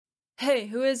Hey,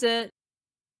 who is it?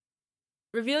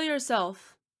 Reveal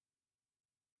yourself.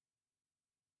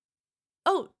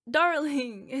 Oh,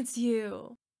 darling, it's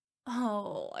you.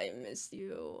 Oh, I missed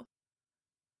you.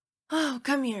 Oh,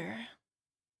 come here.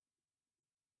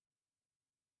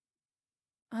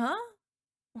 Huh?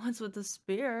 What's with the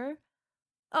spear?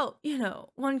 Oh,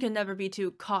 one can never be too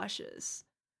cautious.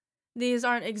 These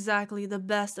aren't exactly the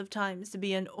best of times to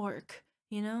be an orc,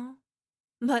 you know?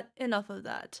 But enough of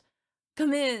that.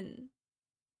 Come in.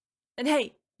 And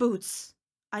hey, Boots,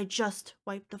 I just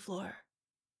wiped the floor.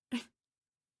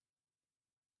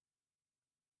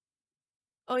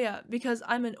 Oh yeah, because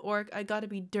I'm an orc, I gotta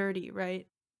be dirty, right?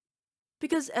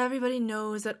 Because everybody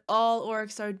knows that all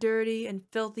orcs are dirty and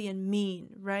filthy and mean,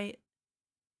 right?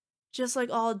 Just like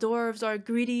all dwarves are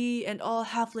greedy and all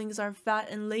halflings are fat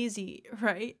and lazy,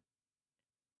 right?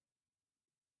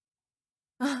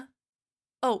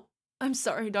 Oh, I'm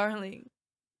sorry, darling.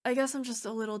 I guess I'm just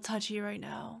a little touchy right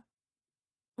now.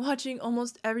 Watching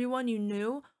almost everyone you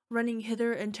knew running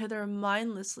hither and thither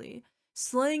mindlessly,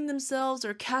 slaying themselves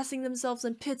or casting themselves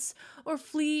in pits, or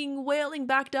fleeing, wailing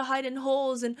back to hide in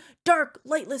holes in dark,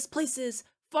 lightless places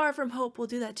far from hope will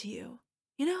do that to you.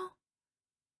 You know?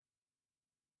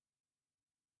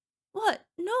 What?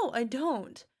 No, I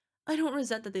don't. I don't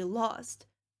resent that they lost.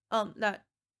 That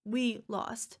we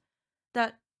lost.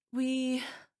 That we.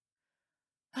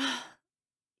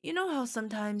 You know how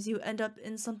sometimes you end up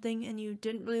in something and you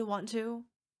didn't really want to?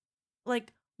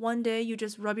 Like, one day you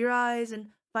just rub your eyes and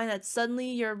find that suddenly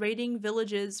you're raiding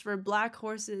villages for black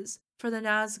horses for the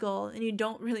Nazgul and you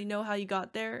don't really know how you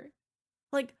got there?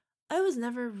 Like, I was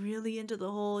never really into the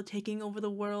whole taking over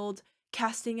the world,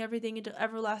 casting everything into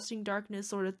everlasting darkness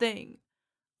sort of thing.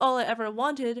 All I ever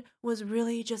wanted was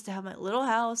really just to have my little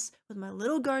house with my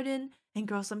little garden and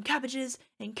grow some cabbages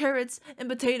and carrots and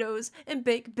potatoes and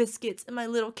bake biscuits in my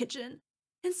little kitchen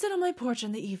and sit on my porch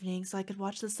in the evening so I could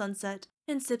watch the sunset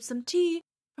and sip some tea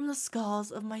from the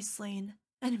skulls of my slain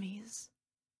enemies.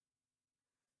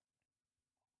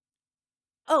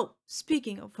 Oh,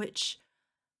 speaking of which,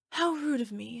 how rude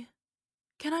of me.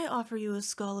 Can I offer you a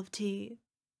skull of tea?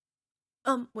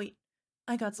 Wait,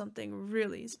 I got something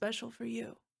really special for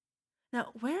you.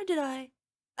 Now, where did I?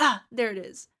 Ah, there it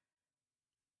is.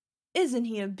 Isn't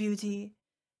he a beauty?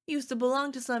 He used to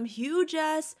belong to some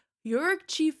huge-ass Yurk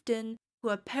chieftain who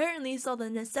apparently saw the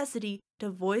necessity to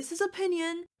voice his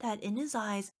opinion that in his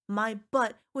eyes my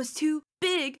butt was too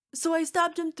big, so I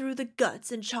stabbed him through the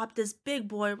guts and chopped this big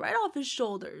boy right off his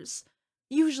shoulders.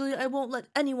 Usually I won't let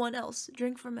anyone else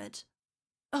drink from it.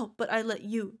 Oh, but I let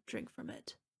you drink from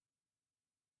it.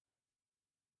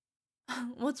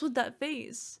 What's with that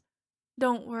face?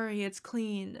 Don't worry, it's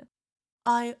clean.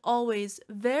 I always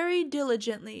very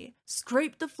diligently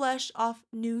scrape the flesh off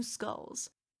new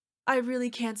skulls. I really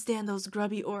can't stand those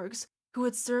grubby orcs who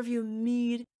would serve you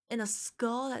mead in a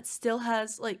skull that still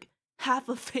has, like, half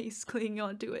a face clinging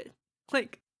onto it.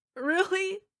 Like,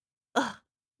 really? Ugh,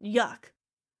 yuck.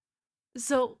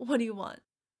 So, what do you want?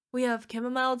 We have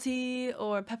chamomile tea,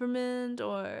 or peppermint,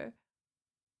 or...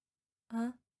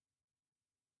 Huh?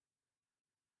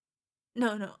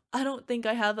 No, I don't think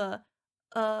I have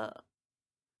uh,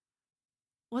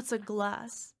 what's a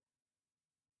glass?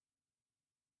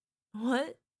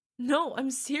 What? No,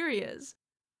 I'm serious.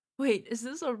 Wait, is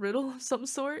this a riddle of some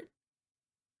sort?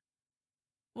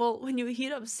 Well, when you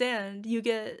heat up sand, you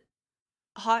get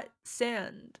hot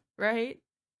sand, right?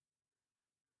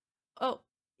 Oh,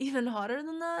 even hotter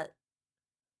than that?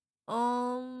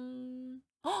 Oh,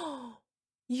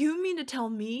 you mean to tell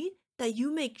me that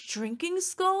you make drinking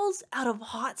skulls out of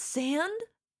hot sand?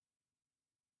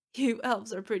 You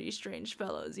elves are pretty strange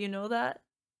fellows, you know that?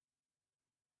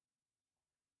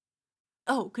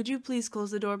 Oh, could you please close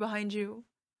the door behind you?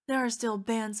 There are still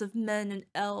bands of men and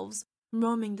elves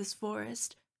roaming this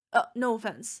forest. No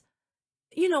offense.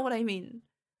 You know what I mean.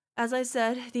 As I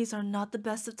said, these are not the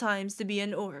best of times to be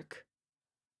an orc.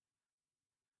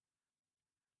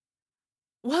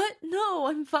 What? No,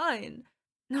 I'm fine.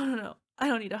 No. I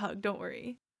don't need a hug, don't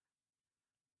worry.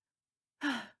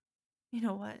 You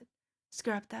know what?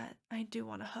 Scrap that. I do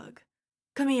want a hug.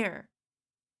 Come here.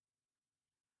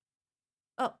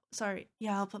 Oh, sorry.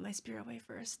 Yeah, I'll put my spear away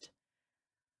first.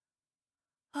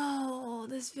 Oh,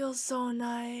 this feels so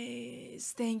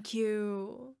nice. Thank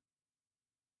you.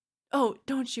 Oh,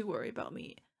 don't you worry about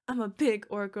me. I'm a big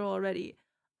orc girl already.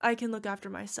 I can look after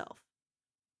myself.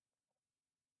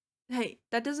 Hey,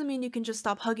 that doesn't mean you can just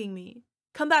stop hugging me.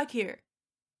 Come back here.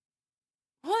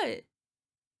 What?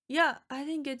 Yeah, I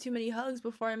didn't get too many hugs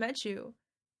before I met you.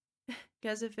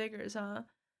 Guess it figures, huh?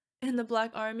 In the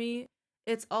Black Army,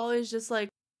 it's always just like,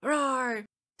 "Roar!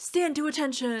 Stand to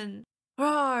attention!"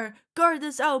 "Rawr! Guard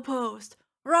this outpost!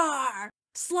 Rawr!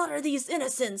 Slaughter these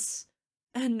innocents!"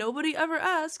 And nobody ever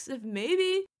asks if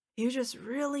maybe you just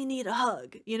really need a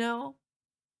hug, you know?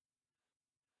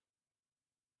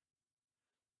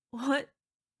 What?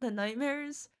 The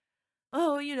nightmares?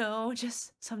 Oh,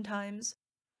 just sometimes.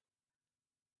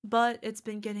 But it's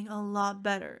been getting a lot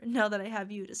better now that I have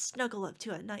you to snuggle up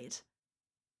to at night.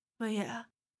 But yeah,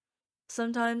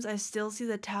 sometimes I still see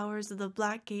the towers of the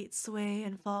Black Gate sway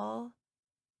and fall.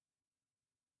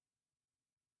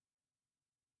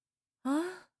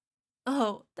 Huh?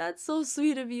 Oh, that's so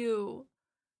sweet of you.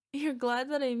 You're glad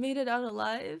that I made it out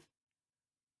alive?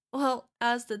 Well,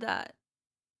 as to that,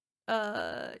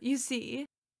 you see,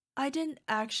 I didn't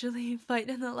actually fight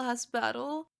in the last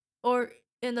battle, or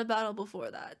in the battle before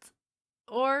that,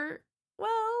 or,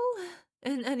 well,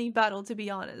 in any battle to be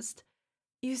honest.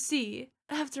 You see,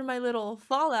 after my little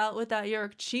fallout with that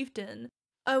York chieftain,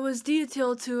 I was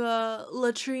detailed to,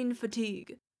 latrine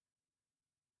fatigue.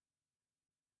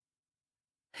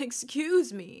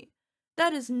 Excuse me.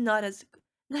 That is not as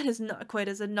that is not quite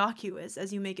as innocuous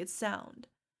as you make it sound.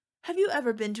 Have you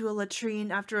ever been to a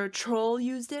latrine after a troll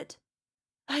used it?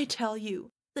 I tell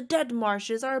you, the dead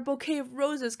marshes are a bouquet of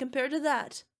roses compared to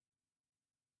that.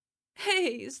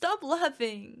 Hey, stop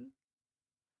laughing.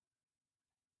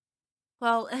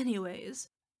 Well, anyways,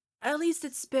 at least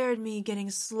it spared me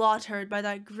getting slaughtered by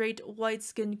that great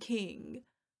white-skinned king.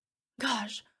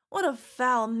 Gosh, what a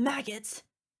foul maggot!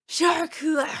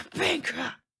 Sharkula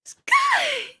Bankra!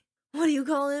 Sky! What do you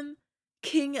call him?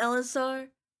 King Elisar?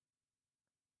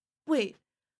 Wait,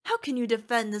 how can you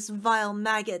defend this vile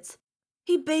maggot?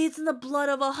 He bathes in the blood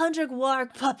of 100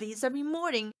 warg puppies every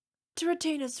morning to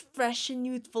retain his fresh and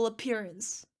youthful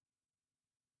appearance.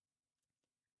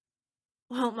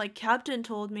 Well, my captain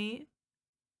told me.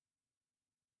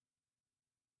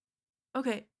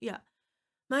 Okay, yeah.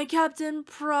 My captain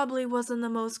probably wasn't the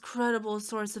most credible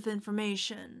source of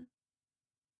information.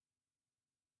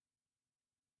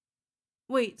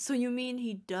 Wait, so you mean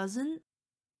he doesn't?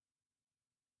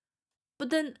 But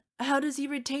then, how does he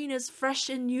retain his fresh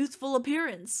and youthful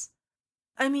appearance?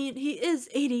 I mean, he is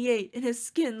 88 and his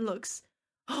skin looks...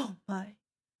 Oh my.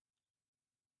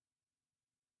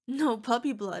 No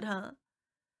puppy blood, huh?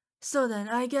 So then,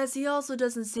 I guess he also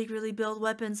doesn't secretly build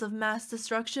weapons of mass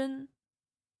destruction?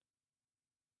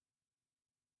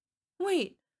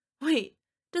 Wait, wait,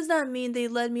 does that mean they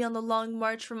led me on the long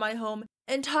march from my home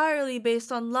entirely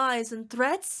based on lies and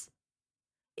threats?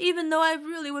 Even though I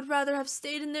really would rather have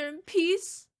stayed in there in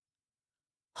peace?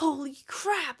 Holy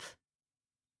crap!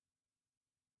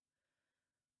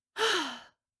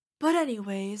 But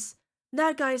anyways,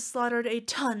 that guy slaughtered a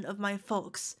ton of my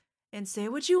folks. And say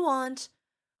what you want,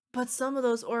 but some of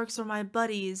those orcs were my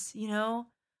buddies, you know?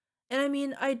 And I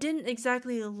mean, I didn't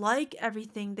exactly like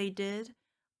everything they did,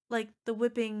 like the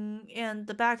whipping and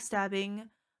the backstabbing,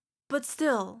 but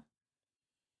still.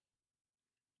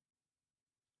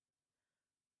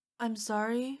 I'm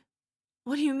sorry?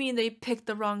 What do you mean they picked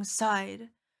the wrong side?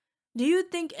 Do you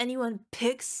think anyone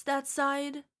picks that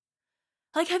side?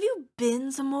 Like, have you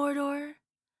been to Mordor?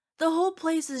 The whole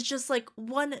place is just like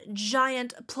one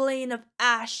giant plain of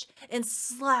ash and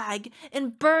slag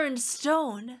and burned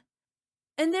stone.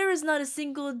 And there is not a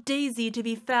single daisy to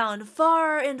be found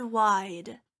far and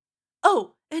wide.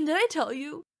 Oh, and did I tell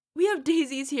you? We have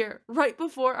daisies here right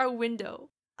before our window.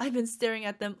 I've been staring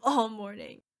at them all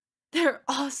morning. They're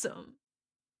awesome.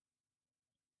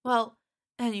 Well,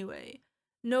 anyway,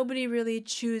 nobody really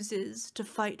chooses to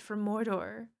fight for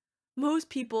Mordor. Most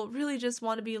people really just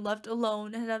want to be left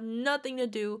alone and have nothing to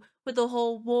do with the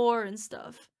whole war and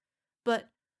stuff. But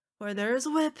where there's a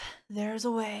whip, there's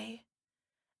a way.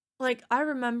 Like, I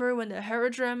remember when the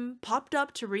Haradrim popped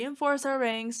up to reinforce our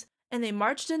ranks, and they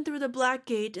marched in through the Black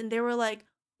Gate, and they were like,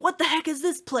 "What the heck is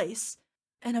this place?"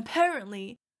 And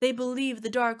apparently, they believed the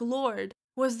Dark Lord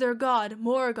was their god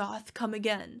Morgoth come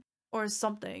again, or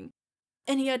something.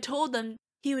 And he had told them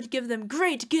he would give them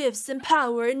great gifts and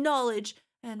power and knowledge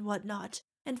and whatnot,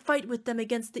 and fight with them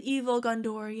against the evil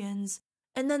Gondorians.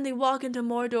 And then they walk into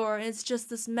Mordor, and it's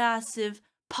just this massive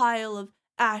pile of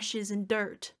ashes and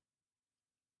dirt.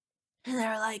 And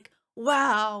they're like,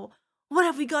 "Wow, what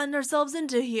have we gotten ourselves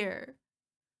into here?"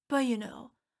 But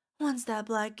once that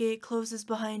Black Gate closes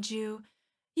behind you,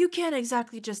 you can't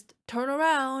exactly just turn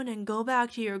around and go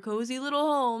back to your cozy little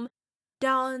home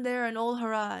down there in Old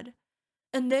Harad.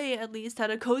 And they at least had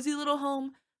a cozy little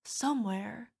home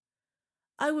somewhere.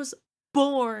 I was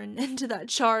born into that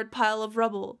charred pile of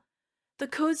rubble. The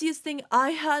coziest thing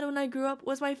I had when I grew up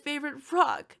was my favorite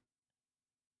rock.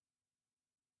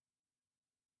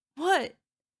 What?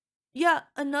 Yeah,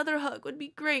 another hug would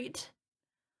be great.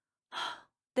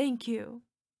 Thank you.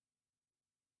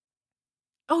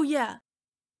 Oh yeah,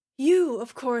 you,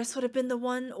 of course, would have been the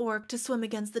one orc to swim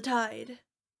against the tide.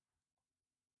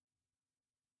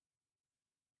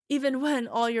 Even when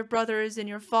all your brothers and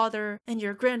your father and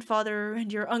your grandfather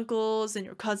and your uncles and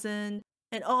your cousin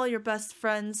and all your best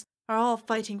friends are all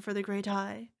fighting for the Great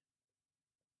Eye.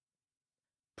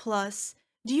 Plus,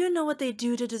 do you know what they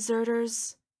do to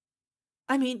deserters?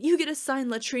 I mean, you get assigned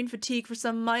latrine fatigue for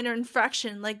some minor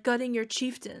infraction like gutting your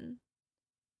chieftain.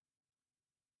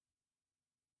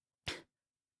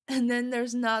 And then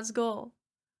there's Nazgul.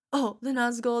 Oh, the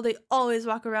Nazgul, they always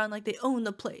walk around like they own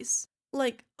the place.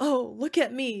 Like, oh, look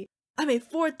at me. I'm a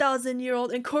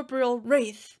 4,000-year-old incorporeal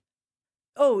wraith.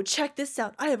 Oh, check this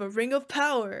out. I have a ring of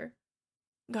power.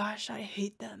 Gosh, I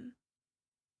hate them.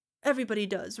 Everybody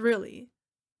does, really.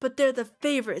 But they're the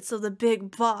favorites of the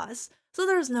big boss, so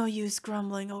there's no use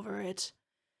grumbling over it.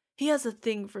 He has a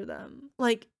thing for them.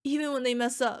 Like, even when they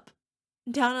mess up.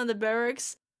 Down on the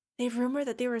barracks, they rumor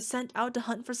that they were sent out to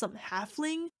hunt for some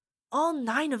halfling. All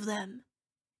 9 of them.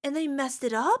 And they messed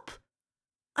it up?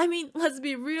 I mean, let's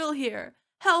be real here.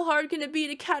 How hard can it be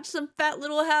to catch some fat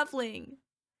little halfling?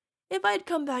 If I'd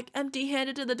come back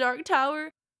empty-handed to the Dark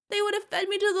Tower, they would have fed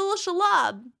me to the little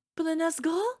shalab. But the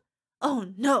Nazgul?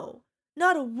 Oh no,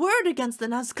 not a word against the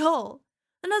Nazgul.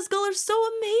 The Nazgul are so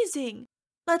amazing.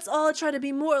 Let's all try to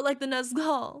be more like the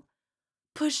Nazgul.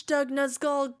 Push Doug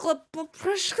Nazgul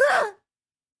push.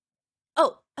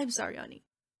 Oh, I'm sorry, Ani.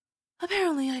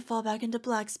 Apparently I fall back into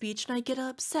black speech and I get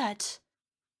upset.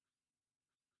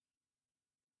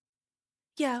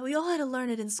 Yeah, we all had to learn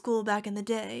it in school back in the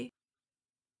day.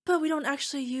 But we don't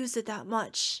actually use it that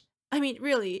much. I mean,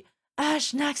 really,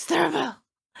 Ash next Thurville.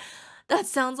 That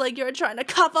sounds like you're trying to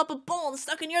cough up a bone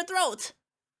stuck in your throat.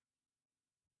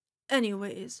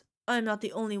 Anyways, I'm not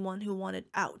the only one who wanted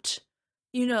out.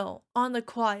 You know, on the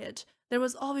quiet, there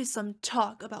was always some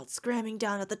talk about scramming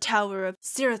down at the tower of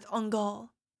Sirith Ungol.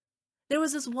 There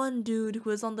was this one dude who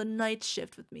was on the night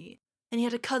shift with me, and he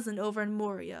had a cousin over in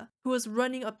Moria who was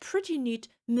running a pretty neat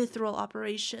mithril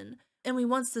operation, and we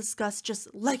once discussed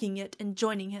just legging it and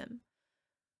joining him.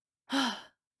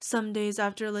 Some days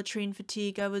after latrine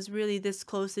fatigue, I was really this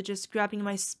close to just grabbing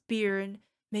my spear and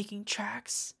making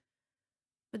tracks.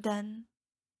 But then,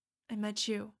 I met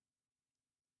you.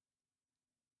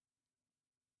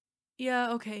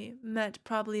 Yeah, okay, met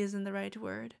probably isn't the right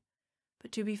word.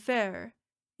 But to be fair,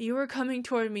 you were coming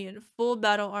toward me in full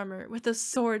battle armor with a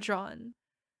sword drawn.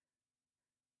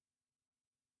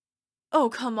 Oh,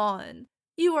 come on.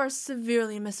 You are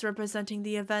severely misrepresenting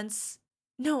the events.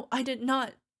 No, I did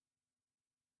not.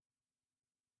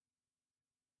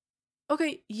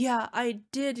 Okay, yeah, I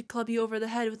did club you over the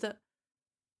head with a...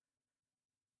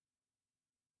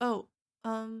 Oh,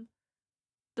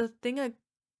 the thing I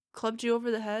clubbed you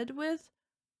over the head with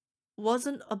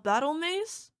wasn't a battle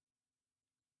mace?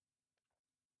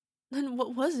 Then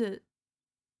what was it?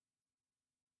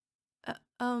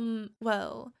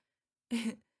 Well,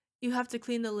 you have to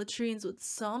clean the latrines with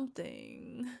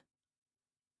something.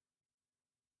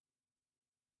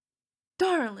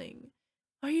 Darling,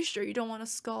 are you sure you don't want a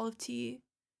skull of tea?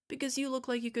 Because you look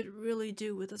like you could really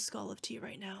do with a skull of tea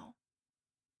right now.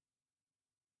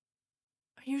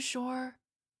 Are you sure?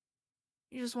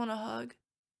 You just want a hug?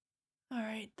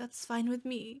 Alright, that's fine with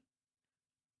me.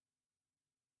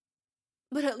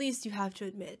 But at least you have to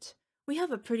admit, we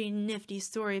have a pretty nifty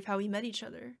story of how we met each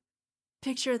other.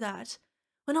 Picture that.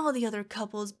 When all the other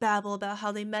couples babble about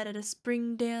how they met at a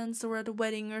spring dance or at a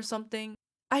wedding or something,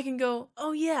 I can go,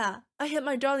 oh yeah, I hit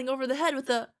my darling over the head with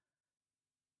a...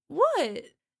 What?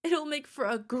 It'll make for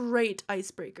a great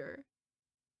icebreaker.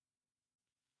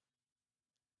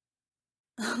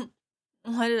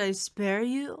 Why did I spare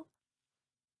you?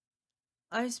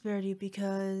 I spared you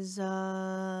because,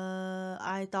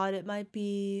 I thought it might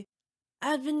be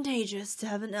advantageous to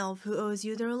have an elf who owes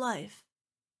you their life.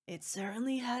 It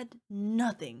certainly had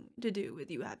nothing to do with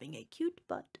you having a cute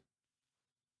butt.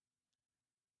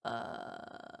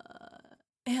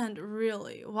 And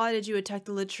really, why did you attack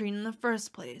the latrine in the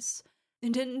first place?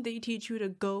 And didn't they teach you to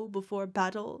go before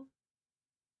battle?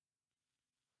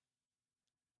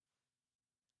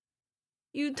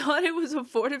 You thought it was a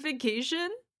fortification?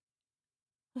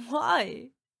 Why?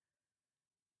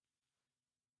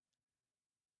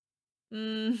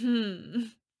 Mm-hmm.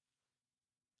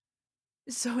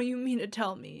 So you mean to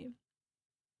tell me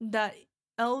that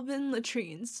elven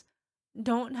latrines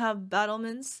don't have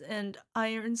battlements and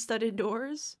iron-studded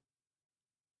doors?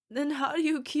 Then how do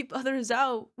you keep others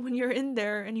out when you're in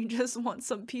there and you just want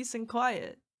some peace and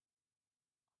quiet?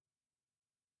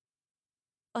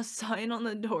 A sign on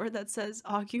the door that says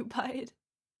occupied?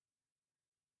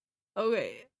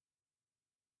 Okay.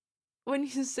 When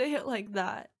you say it like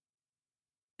that,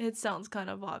 it sounds kind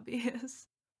of obvious.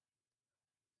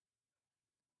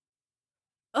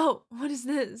 Oh, what is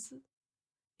this?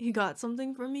 You got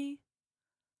something for me?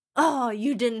 Oh,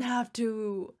 you didn't have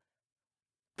to.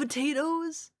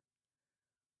 Potatoes?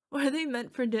 Were they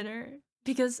meant for dinner?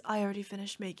 Because I already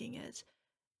finished making it.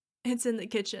 It's in the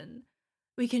kitchen.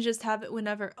 We can just have it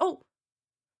whenever. Oh,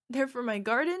 they're for my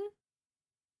garden?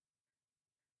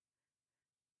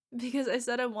 Because I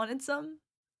said I wanted some?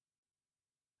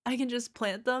 I can just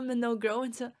plant them and they'll grow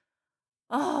into.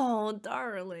 Oh,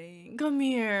 darling, come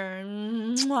here.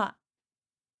 Mwah.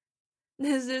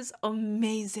 This is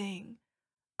amazing.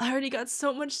 I already got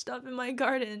so much stuff in my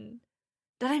garden.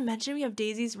 Did I mention we have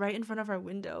daisies right in front of our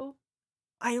window?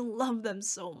 I love them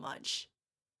so much.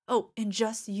 Oh, and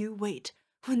just you wait.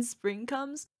 When spring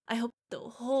comes, I hope the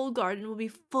whole garden will be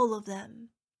full of them.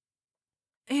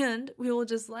 And we will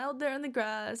just lie out there in the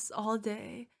grass all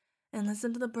day and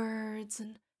listen to the birds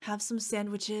and have some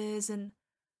sandwiches and.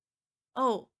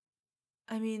 Oh,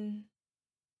 I mean,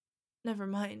 never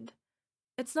mind.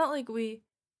 It's not like we.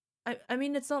 I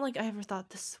mean, it's not like I ever thought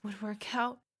this would work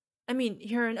out. I mean,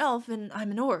 you're an elf and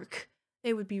I'm an orc.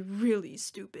 It would be really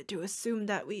stupid to assume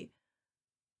that we.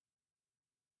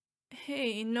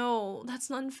 Hey, no,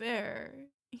 that's unfair.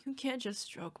 You can't just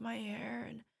stroke my hair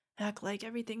and act like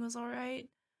everything was alright.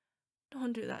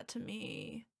 Don't do that to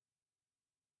me.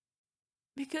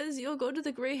 Because you'll go to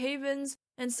the Grey Havens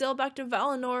and sail back to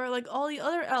Valinor like all the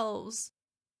other elves.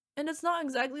 And it's not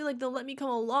exactly like they'll let me come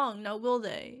along, now will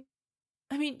they?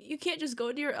 I mean, you can't just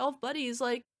go to your elf buddies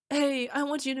like, hey, I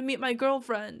want you to meet my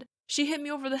girlfriend. She hit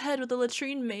me over the head with a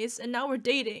latrine mace and now we're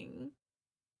dating.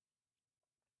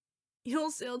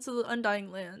 You'll sail to the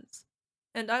Undying Lands.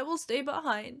 And I will stay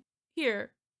behind,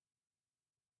 here,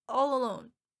 all alone,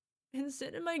 and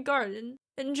sit in my garden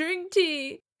and drink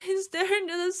tea and stare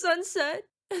into the sunset,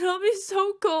 and I'll be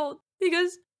so cold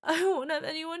because I won't have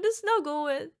anyone to snuggle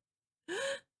with.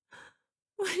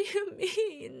 What do you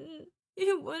mean?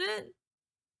 You wouldn't?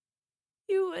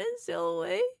 You wouldn't sail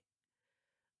away?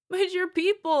 But you're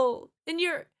people, and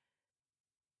you'd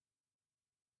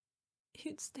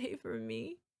stay for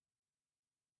me?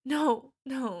 No,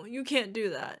 you can't do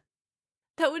that.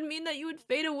 That would mean that you would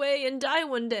fade away and die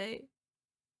one day.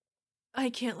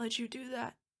 I can't let you do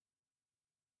that.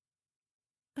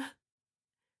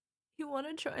 You want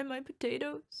to try my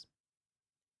potatoes?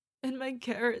 And my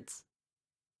carrots?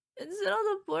 And sit on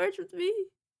the porch with me?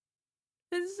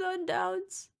 And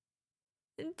sundowns?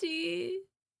 And tea?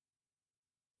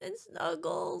 And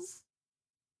snuggles?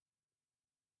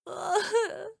 You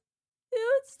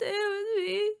would stay with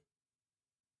me?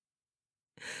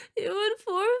 You would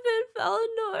forfeit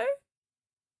Valinor?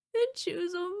 And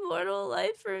choose a mortal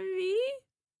life for me?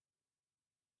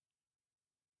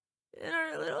 In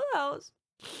our little house?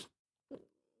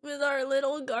 With our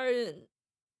little garden?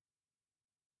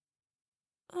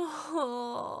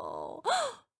 Oh,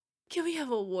 can we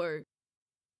have a warg?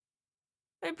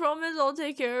 I promise I'll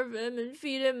take care of him and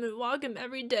feed him and walk him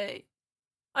every day.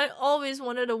 I always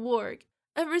wanted a warg,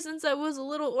 ever since I was a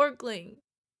little orcling.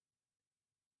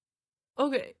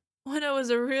 Okay, when I was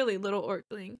a really little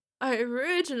orcling, I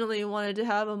originally wanted to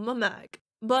have a mumak,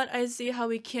 but I see how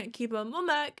we can't keep a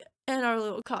mumak in our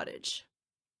little cottage.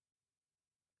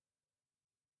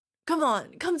 Come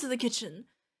on, come to the kitchen.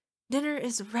 Dinner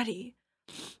is ready.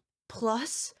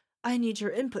 Plus, I need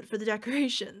your input for the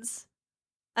decorations.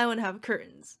 I want to have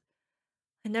curtains.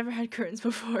 I never had curtains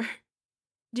before.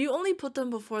 Do you only put them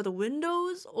before the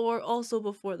windows or also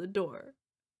before the door?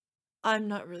 I'm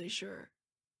not really sure.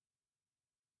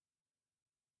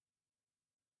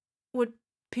 Would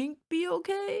pink be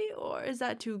okay, or is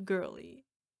that too girly?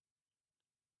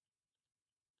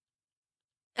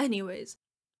 Anyways,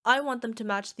 I want them to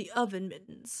match the oven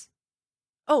mittens.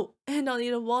 Oh, and I'll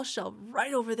need a wall shelf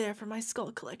right over there for my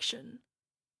skull collection.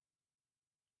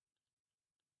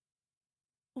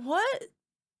 What?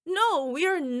 No, we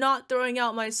are not throwing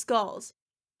out my skulls.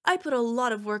 I put a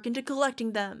lot of work into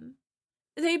collecting them.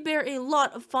 They bear a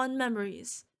lot of fond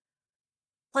memories.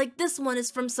 Like this one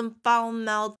is from some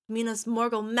foul-mouthed Minas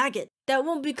Morgul maggot that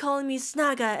won't be calling me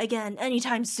Snaga again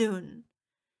anytime soon.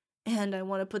 And I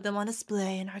want to put them on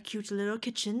display in our cute little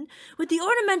kitchen with the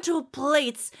ornamental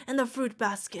plates and the fruit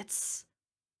baskets.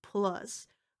 Plus,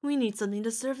 we need something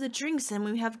to serve the drinks in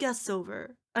when we have guests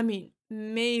over. I mean,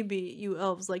 maybe you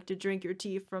elves like to drink your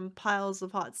tea from piles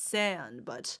of hot sand,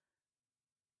 but...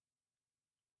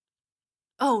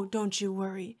 Oh, don't you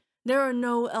worry. There are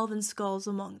no elven skulls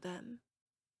among them.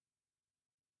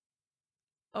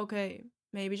 Okay,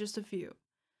 maybe just a few.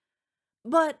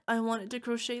 But I wanted to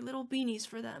crochet little beanies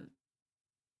for them,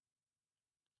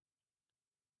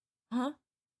 Huh?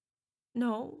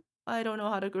 No, I don't know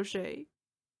how to crochet.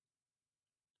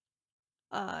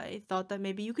 I thought that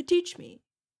maybe you could teach me.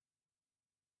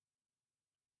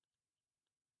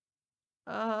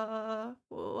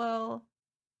 Well,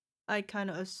 I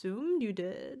kinda assumed you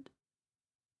did.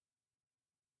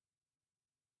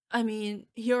 I mean,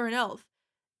 you're an elf,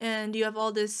 and you have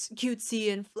all this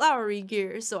cutesy and flowery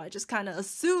gear, so I just kinda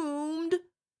assumed.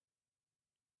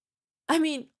 I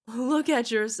mean, look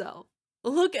at yourself.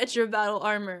 Look at your battle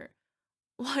armor.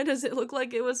 Why does it look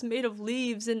like it was made of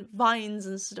leaves and vines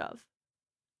and stuff?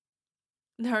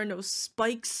 There are no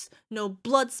spikes, no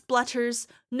blood splatters,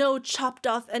 no chopped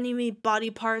off enemy body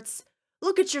parts.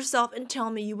 Look at yourself and tell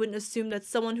me you wouldn't assume that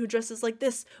someone who dresses like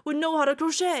this would know how to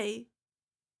crochet.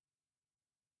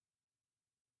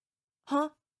 Huh?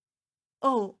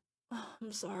 Oh,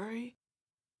 I'm sorry.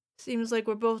 Seems like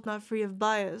we're both not free of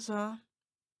bias, huh?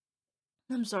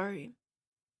 I'm sorry.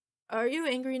 Are you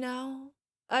angry now?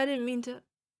 I didn't mean to.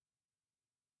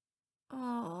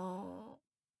 Oh,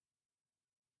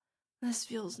 this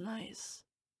feels nice.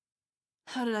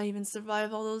 How did I even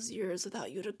survive all those years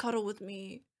without you to cuddle with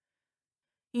me?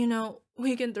 You know,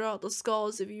 we can throw out the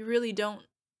skulls if you really don't.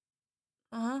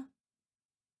 Huh?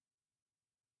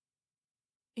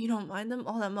 You don't mind them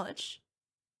all that much?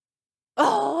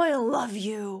 Oh, I love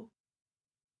you!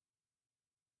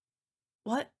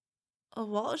 What? A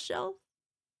wall shelf?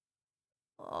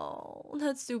 Oh,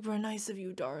 that's super nice of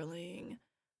you, darling.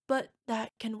 But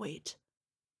that can wait.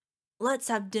 Let's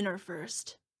have dinner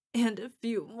first. And a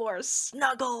few more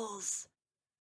snuggles!